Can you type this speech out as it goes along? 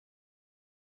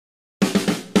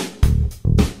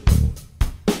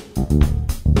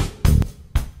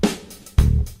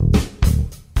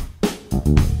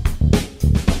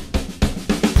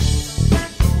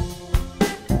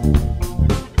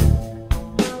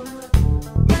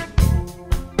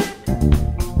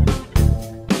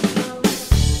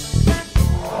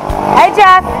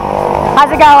How's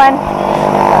it going?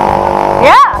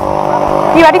 Yeah.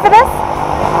 You ready for this?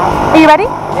 Are you ready?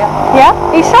 Yeah. Yeah?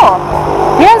 Are you sure?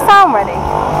 You don't sound ready.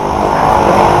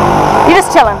 You're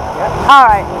just chilling? Yeah.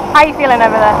 Alright. How are you feeling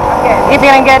over there? Okay. You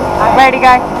feeling good? Ready to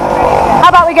go? How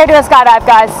about we go do a skydive,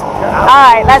 guys?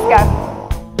 Alright, let's go.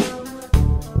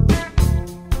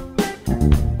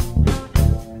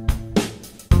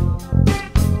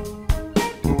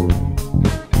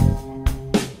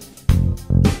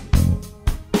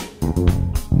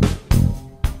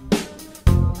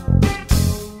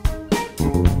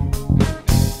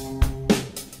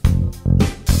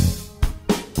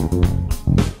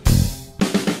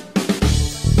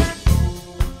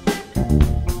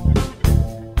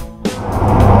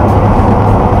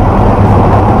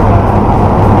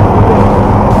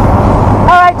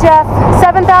 Jeff,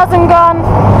 7,000 gone,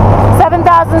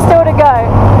 7,000 still to go.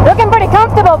 Looking pretty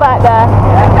comfortable back there,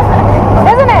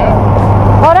 isn't it?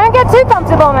 Well, don't get too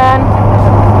comfortable, man.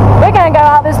 We're gonna go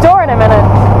out this door in a minute.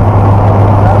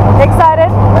 Excited?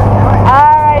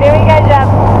 All right, here we go, Jeff.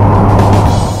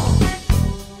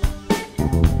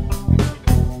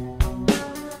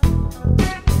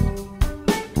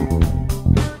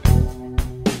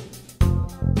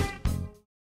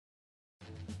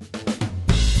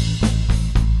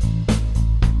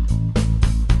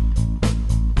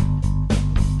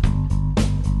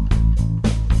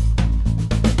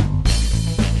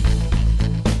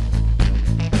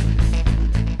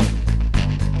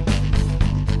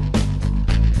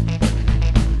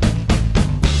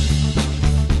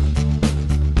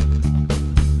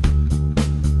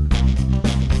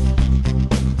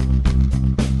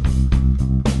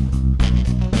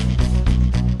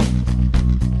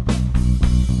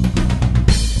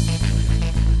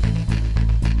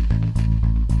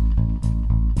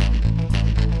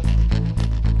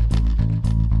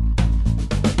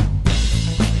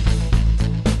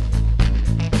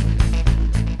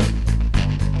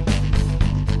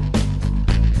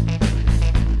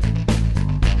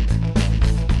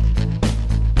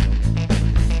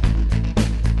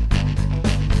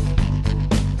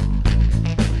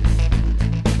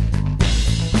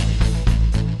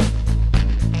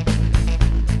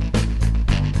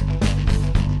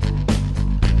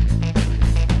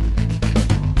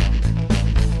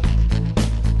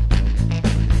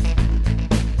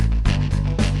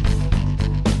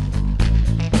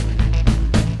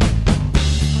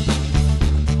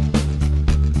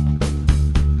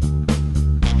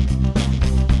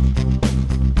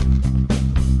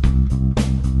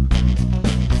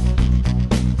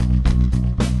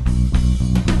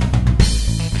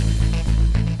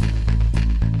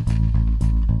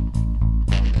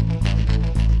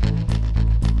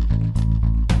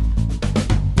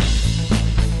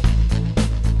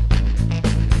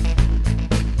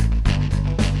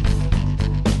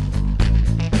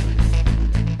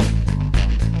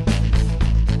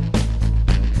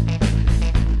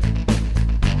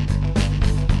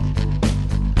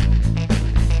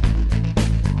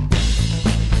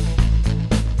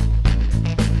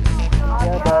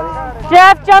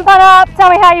 Jeff, jump on up. Tell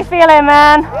me how you feeling,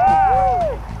 man.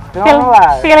 Feeling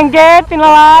alive. Feeling good? Feeling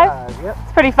alive? Yep.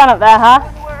 It's pretty fun up there, huh?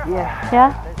 Yeah.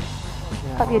 Yeah?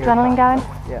 Got the adrenaline going?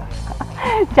 Yeah.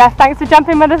 Jeff, thanks for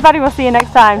jumping with us, buddy. We'll see you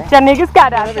next time. Chattanooga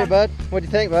Skydive. Hey, bud. What'd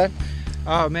you think, bud?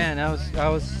 Oh man, that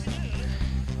was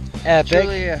Epic.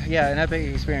 truly yeah, an epic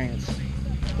experience.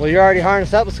 Well, you're already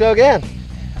harnessed up. Let's go again.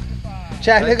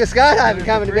 Chattanooga Skydiving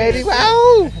coming, baby. Wow!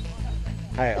 All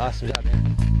right, awesome job, man.